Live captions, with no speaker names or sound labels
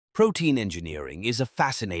Protein engineering is a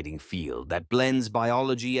fascinating field that blends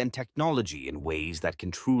biology and technology in ways that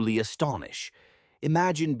can truly astonish.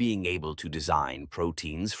 Imagine being able to design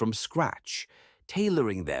proteins from scratch,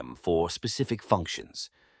 tailoring them for specific functions.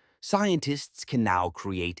 Scientists can now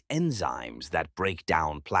create enzymes that break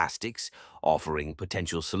down plastics, offering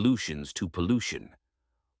potential solutions to pollution.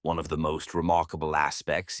 One of the most remarkable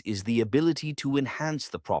aspects is the ability to enhance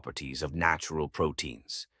the properties of natural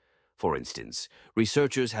proteins. For instance,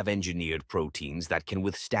 researchers have engineered proteins that can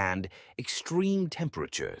withstand extreme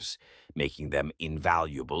temperatures, making them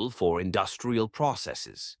invaluable for industrial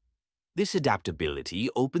processes. This adaptability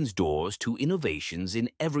opens doors to innovations in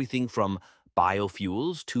everything from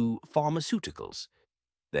biofuels to pharmaceuticals.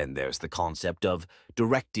 Then there's the concept of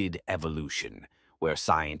directed evolution, where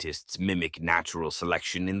scientists mimic natural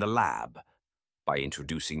selection in the lab. By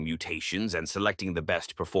introducing mutations and selecting the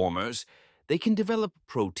best performers, they can develop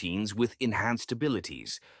proteins with enhanced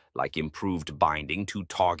abilities, like improved binding to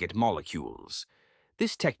target molecules.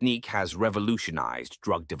 This technique has revolutionized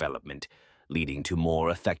drug development, leading to more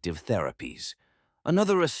effective therapies.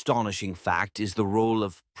 Another astonishing fact is the role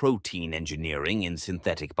of protein engineering in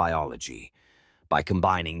synthetic biology. By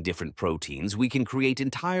combining different proteins, we can create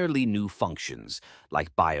entirely new functions,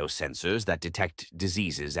 like biosensors that detect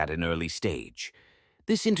diseases at an early stage.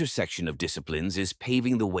 This intersection of disciplines is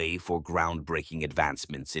paving the way for groundbreaking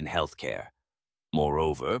advancements in healthcare.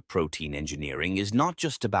 Moreover, protein engineering is not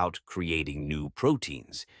just about creating new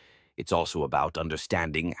proteins. It's also about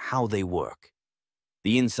understanding how they work.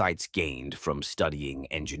 The insights gained from studying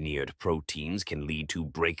engineered proteins can lead to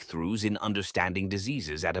breakthroughs in understanding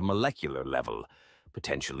diseases at a molecular level,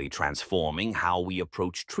 potentially transforming how we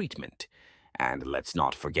approach treatment. And let's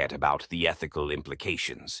not forget about the ethical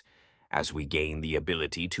implications. As we gain the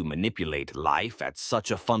ability to manipulate life at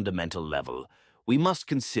such a fundamental level, we must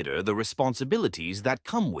consider the responsibilities that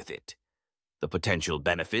come with it. The potential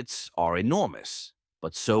benefits are enormous,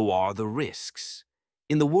 but so are the risks.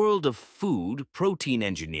 In the world of food, protein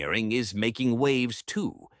engineering is making waves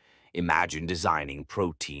too. Imagine designing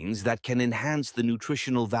proteins that can enhance the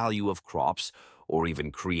nutritional value of crops or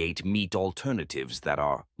even create meat alternatives that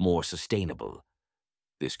are more sustainable.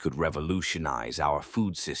 This could revolutionize our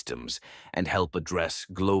food systems and help address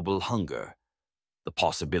global hunger. The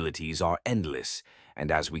possibilities are endless,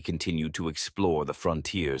 and as we continue to explore the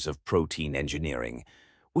frontiers of protein engineering,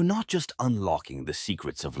 we're not just unlocking the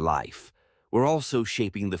secrets of life, we're also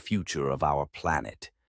shaping the future of our planet.